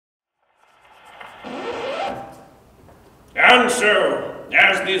And so,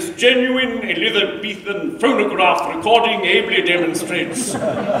 as this genuine Elizabethan phonograph recording ably demonstrates,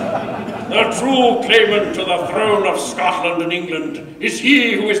 the true claimant to the throne of Scotland and England is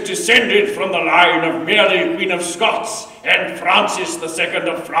he who is descended from the line of Mary, Queen of Scots, and Francis II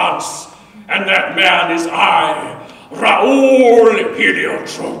of France. And that man is I, Raol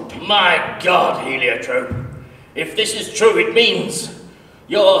Heliotrope. My God, Heliotrope. If this is true, it means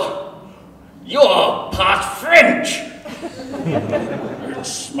you're part French.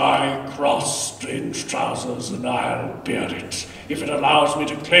 It's my cross, Strangetrousers, and I'll bear it if it allows me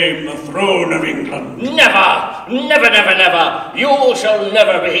to claim the throne of England. Never! Never, never, never! You shall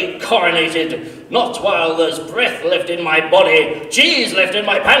never be coronated. Not while there's breath left in my body, cheese left in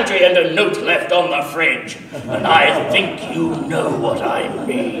my pantry, and a note left on the fridge. And I think you know what I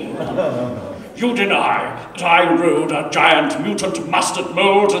mean. You deny that I rode a giant mutant mustard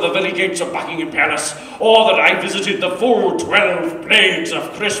mole to the very gates of Buckingham Palace, or that I visited the full 12 plagues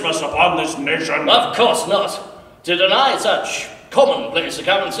of Christmas upon this nation? Of course not. To deny such commonplace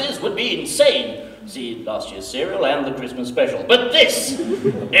occurrences would be insane. See last year's serial and the Christmas special. But this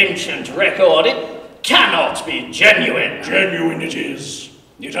ancient record, it cannot be genuine. Genuine it is.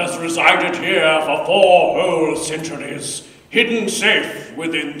 It has resided here for 4 whole centuries, hidden safe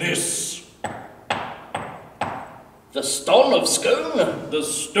within this. The Stone of Scone? The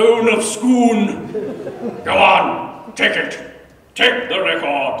Stone of Scone. Go on, take it. Take the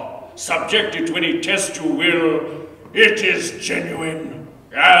record. Subject it to any test you will. It is genuine,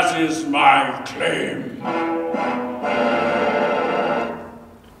 as is my claim.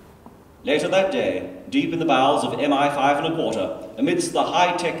 Later that day, deep in the bowels of MI 5 1/4, amidst the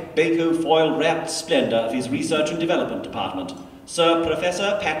high-tech Baco foil-wrapped splendour of his Research and Development Department, Sir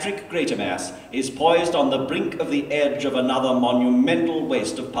Professor Patrick Greatermass is poised on the brink of the edge of another monumental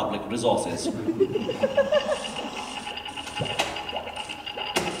waste of public resources.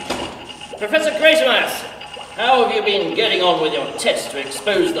 Professor Greatermass, how have you been getting on with your test to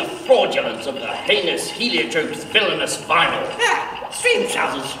expose the fraudulence of the heinous Heliotrope's villainous vinyl?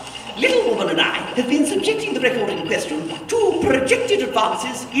 Strangetrousers. Little Woman and I have been subjecting the record in question to projected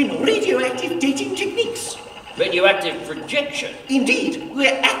advances in radioactive dating techniques. Radioactive projection? Indeed,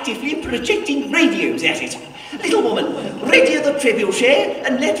 we're actively projecting radios at it. Little Woman, ready the trebuchet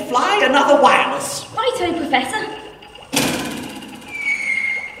and let fly another wireless. Righto, Professor.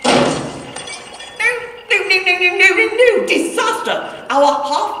 No, disaster! Our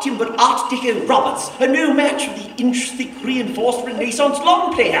half-timbered Art Deco Roberts are no match for the inch-thick reinforced Renaissance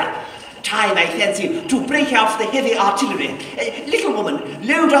long player. Time, I fancy, to break out the heavy artillery. Little Woman,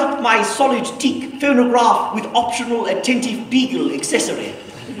 load up my solid teak phonograph with optional attentive beagle accessory.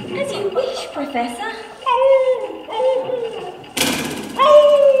 As you wish, Professor.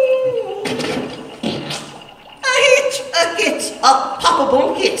 A hit, a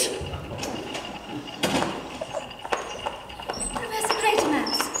poppable hit. Professor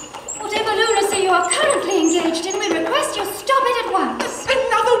Greatermass, whatever lunacy you are currently engaged in, we request you stop it at once.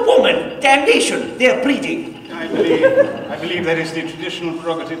 Another woman! Damnation, they're breeding. I believe that is the traditional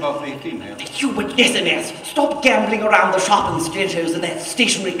prerogative of the female. You would listen, ass. Stop gambling around the sharpened stilettos in that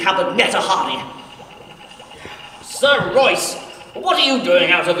stationary cupboard, Matahari. Sir Royce, what are you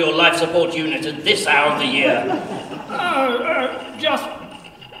doing out of your life support unit at this hour of the year? Just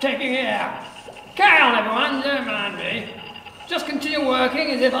taking air. Carry on, everyone, don't mind me. Just continue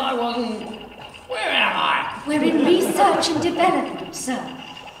working as if I wasn't... Where am I? We're in research and development, sir.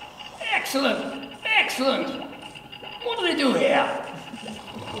 Excellent, excellent. What do they do here?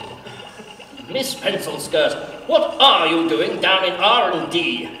 Miss Pencilskirt, what are you doing down in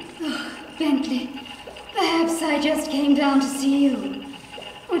R&D? Oh, Bentley, perhaps I just came down to see you.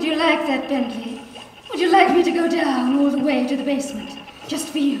 Would you like that, Bentley? Would you like me to go down all the way to the basement, just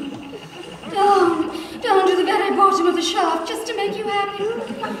for you? Down to the very bottom of the shaft, just to make you happy?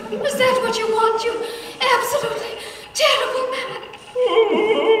 Is that what you want, you absolutely terrible man?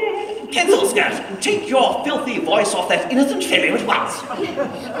 Pencilskirt, take your filthy voice off that innocent fellow at once.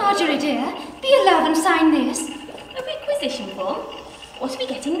 Marjorie, dear, be a love and sign this. A requisition form? What are we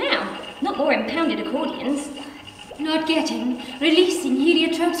getting now? Not more impounded accordions. Not getting, releasing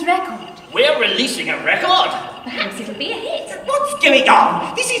Heliotrope's record. We're releasing a record? Perhaps it'll be a hit. What's going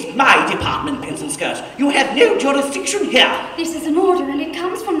on? This is my department, Pencilskirt. You have no jurisdiction here. This is an order and it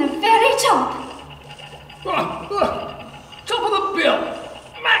comes from the very top. Top of the bill.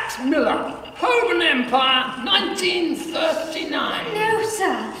 Max Miller, Hogan Empire, 1939. No,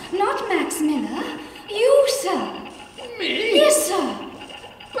 sir, not Max Miller. You, sir. Me? Yes, sir.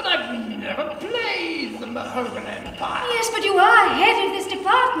 But I've never played the Hogan Empire. Yes, but you are head of this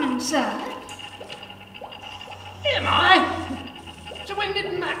department, sir. Am I?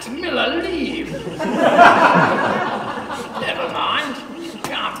 smell of leave. Never mind.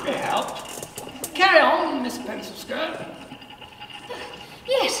 Can't be helped. Carry on, Miss Pencil Skirt.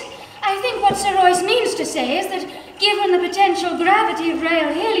 Yes, I think what Sir Royce means to say is that, given the potential gravity of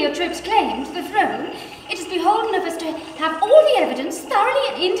Raol Heliotrope's claim to the throne, it is beholden of us to have all the evidence thoroughly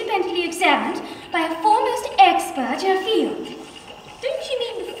and independently examined by a foremost expert in a field. Don't you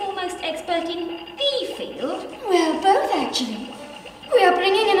mean the foremost expert in the field? Well, both actually. We are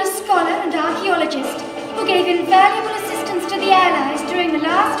bringing in a scholar and archaeologist who gave invaluable assistance to the Allies during the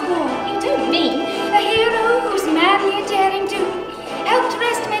last war. You don't mean? A hero whose manly and daring doom helped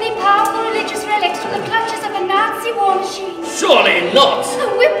wrest many powerful religious relics from the clutches of a Nazi war machine. Surely not! A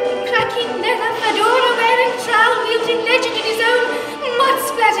whip-cracking, leather, fedora-wearing, trowel-wielding legend in his own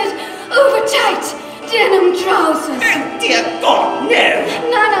mud-splattered, over-tight denim trousers. Oh, dear God, no!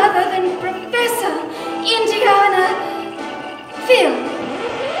 None other than Professor Indiana Phil.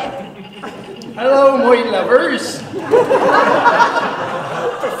 Hello, my lovers.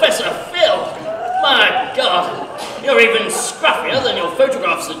 Professor Phil! My God! You're even scruffier than your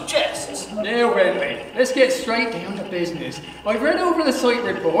photograph suggests. Now, Bentley, let's get straight down to business. I've read over the site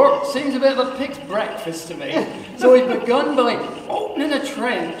report. Seems a bit of a pig's breakfast to me. So I've begun by opening a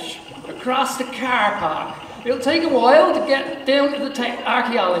trench across the car park. It'll take a while to get down to the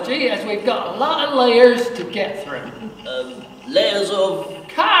archaeology, as we've got a lot of layers to get through. Layers of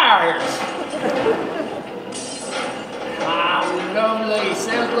cars. Ah, lovely.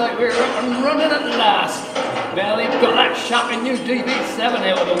 Sounds like we're up and running at last. Now they've got that shocking new DB7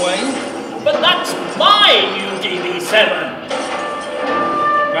 out of the way. But that's my new DB7.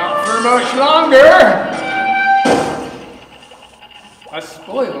 Not for much longer. A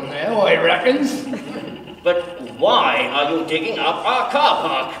spoil now, I reckons. But why are you digging up our car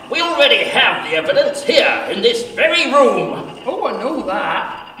park? We already have the evidence here, in this very room. Oh, I know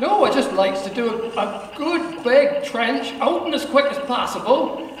that. No, I just likes to do a good big trench, open as quick as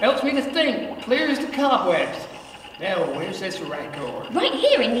possible. Helps me to think, clears the cobwebs. Now, where's this record? Right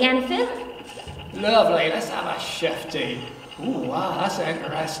here, Indiana Phil. Lovely, let's have a shifty. Ooh, wow, that's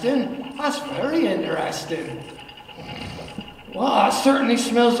interesting. That's very interesting. Wow, it certainly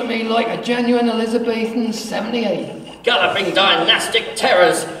smells to me like a genuine Elizabethan 78. Galloping dynastic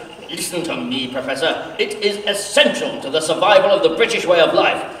terrors. Listen to me, Professor. It is essential to the survival of the British way of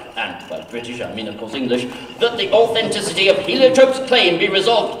life, and by British I mean of course English, that the authenticity of Heliotrope's claim be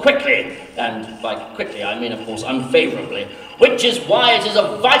resolved quickly, and by quickly I mean of course unfavourably, which is why it is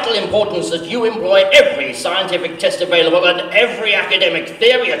of vital importance that you employ every scientific test available and every academic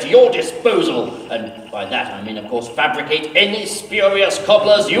theory at your disposal, and by that I mean of course fabricate any spurious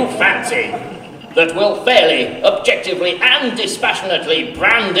cobblers you fancy, that will fairly, objectively and dispassionately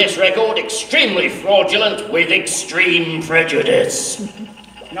brand this record extremely fraudulent with extreme prejudice.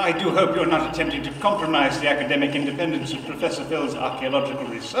 I do hope you're not attempting to compromise the academic independence of Professor Phil's archaeological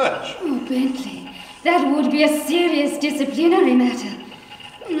research. Oh, Bentley, that would be a serious disciplinary matter.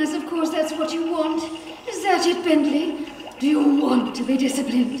 Unless, of course, that's what you want. Is that it, Bentley? Do you want to be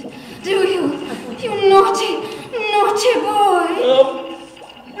disciplined? Do you? You naughty, naughty boy.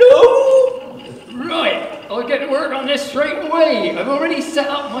 No. Right, I'll get to work on this straight away. I've already set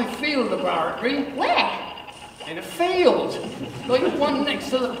up my field laboratory. Where? In a field. Like the one next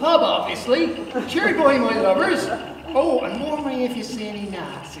to the pub, obviously. Cheery boy, my lovers. Oh, and warn me if you see any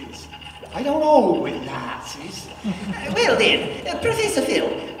Nazis. I don't know with Nazis. Well then, Professor Phil,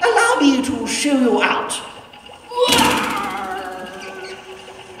 allow me to show you out.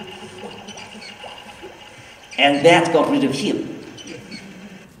 And that got rid of him.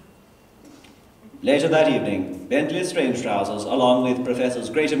 Later that evening, Bentley Strangetrousers, along with Professors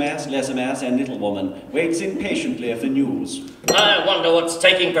Greater Mass, Lesser Mass, and Little Woman, waits impatiently for news. I wonder what's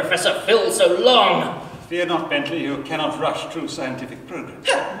taking Professor Phil so long. Fear not, Bentley, you cannot rush true scientific progress.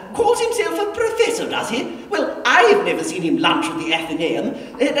 Calls himself a professor, does he? Well, I've never seen him lunch at the Athenaeum,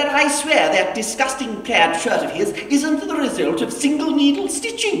 and I swear that disgusting plaid shirt of his isn't the result of single-needle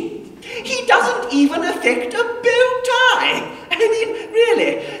stitching. He doesn't even affect a bow tie. I mean,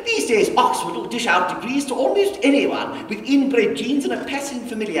 really, these days Oxford will dish out degrees to almost anyone with inbred genes and a passing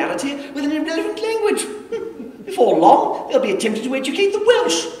familiarity with an irrelevant language. Before long, they'll be attempting to educate the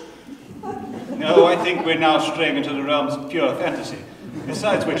Welsh. No, I think we're now straying into the realms of pure fantasy.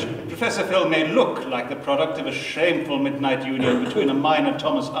 Besides which, Professor Phil may look like the product of a shameful midnight union between a minor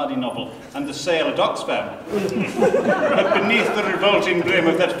Thomas Hardy novel and the sale at Oxfam. But beneath the revolting brim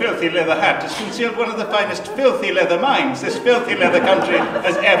of that filthy leather hat is concealed one of the finest filthy leather minds this filthy leather country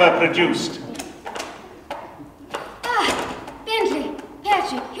has ever produced. Ah, Bentley,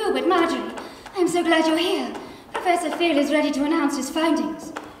 Patrick, Hubert, Marjorie. I'm so glad you're here. Professor Phil is ready to announce his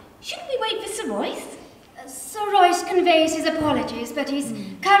findings. Shouldn't we wait for Sir Royce? Sir Royce conveys his apologies, but he's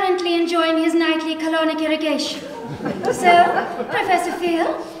currently enjoying his nightly colonic irrigation. So, Professor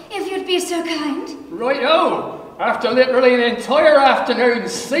Phil, if you'd be so kind. Right-o! After literally an entire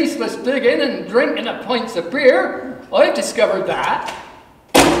afternoon's ceaseless digging and drinking of pints of beer, I've discovered that...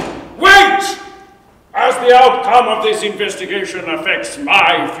 Wait! As the outcome of this investigation affects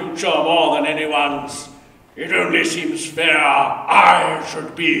my future more than anyone's, it only seems fair I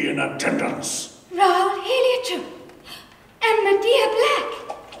should be in attendance. Raol Heliotrope and Medea Black.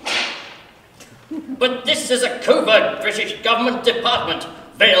 But this is a covert British government department,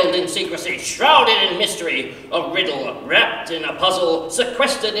 veiled in secrecy, shrouded in mystery, a riddle wrapped in a puzzle,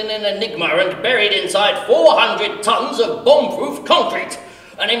 sequestered in an enigma and buried inside 400 tons of bomb-proof concrete,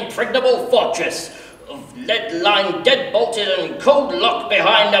 an impregnable fortress of lead-lined, dead-bolted and cold-locked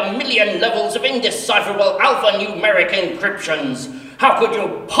behind 1,000,000 levels of indecipherable alphanumeric encryptions. How could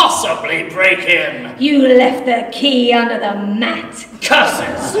you possibly break in? You left the key under the mat.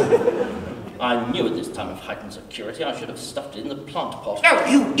 Curses! I knew at this time of heightened security I should have stuffed it in the plant pot. Oh,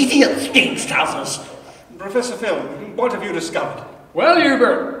 you idiot, Strangetrousers! Professor Phil, what have you discovered? Well,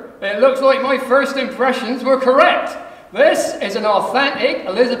 Hubert, it looks like my first impressions were correct. This is an authentic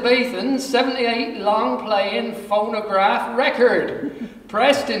Elizabethan 78 long-playing phonograph record,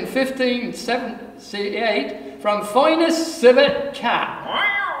 pressed in 1578 from finest civet cat,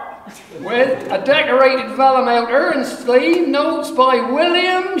 with a decorated vellum outer and sleeve notes by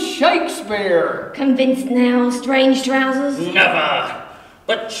William Shakespeare. Convinced now, Strangetrousers? Never!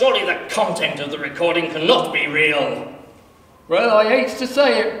 But surely the content of the recording cannot be real. Well, I hate to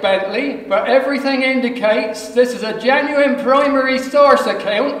say it, Bentley, but everything indicates this is a genuine primary source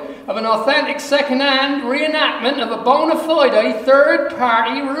account of an authentic second-hand reenactment of a bona fide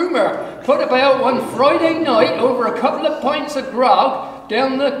third-party rumour put about one Friday night over a couple of pints of grog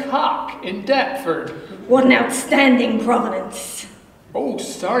down the Cock in Deptford. What an outstanding provenance. Oh,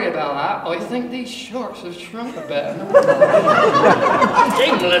 sorry about that. I think these shorts have shrunk a bit.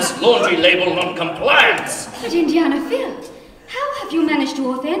 Shameless laundry label non-compliance. But Indiana Phil, how have you managed to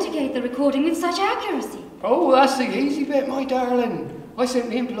authenticate the recording with such accuracy? Oh, that's the easy bit, my darling. I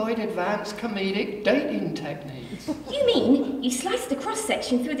simply employed advanced comedic dating techniques. You mean you sliced the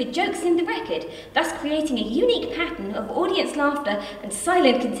cross-section through the jokes in the record, thus creating a unique pattern of audience laughter and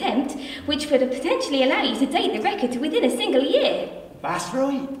silent contempt, which would potentially allow you to date the record to within a single year? That's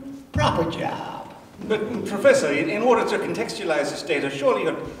right. Proper job. But, Professor, in order to contextualize this data, surely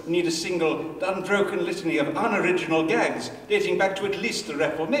you'd need a single, unbroken litany of unoriginal gags dating back to at least the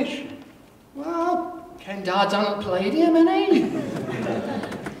Reformation. Well, Ken Dodd's on a palladium, ain't he?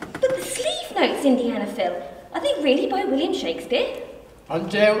 But the sleeve notes, Indiana Phil, are they really by William Shakespeare?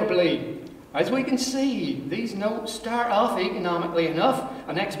 Undoubtedly. As we can see, these notes start off economically enough,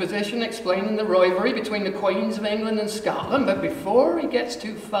 an exposition explaining the rivalry between the Queens of England and Scotland, but before he gets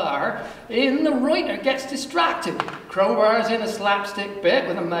too far, the writer gets distracted. Crowbars in a slapstick bit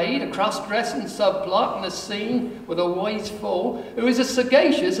with a maid, a cross-dressing subplot, and a scene with a wise fool who is as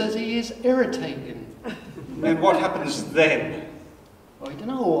sagacious as he is irritating. And what happens then? I don't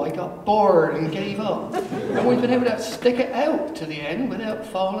know, I got bored and gave up. And we've been able to stick it out to the end without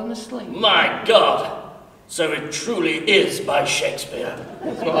falling asleep. My God! So it truly is by Shakespeare.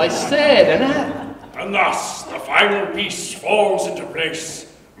 That's what I said, innit? And thus the final piece falls into place.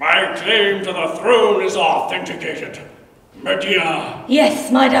 My claim to the throne is authenticated. Medea.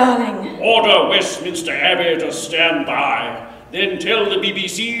 Yes, my darling. Order Westminster Abbey to stand by. Then tell the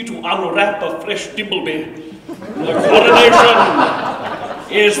BBC to unwrap a fresh Dimbleby. The coronation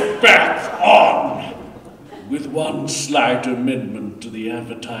is back on, with one slight amendment to the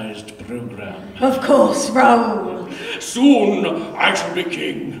advertised program. Of course, Raoul. Soon I shall be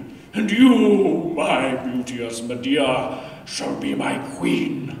king, and you, my beauteous Medea, shall be my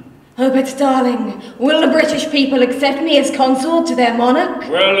queen. Oh, but darling, will the British people accept me as consort to their monarch?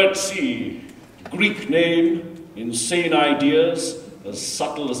 Well, let's see. Greek name, insane ideas, as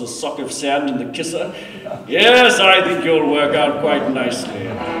subtle as a sock of sand in the kisser. Yes, I think you'll work out quite nicely.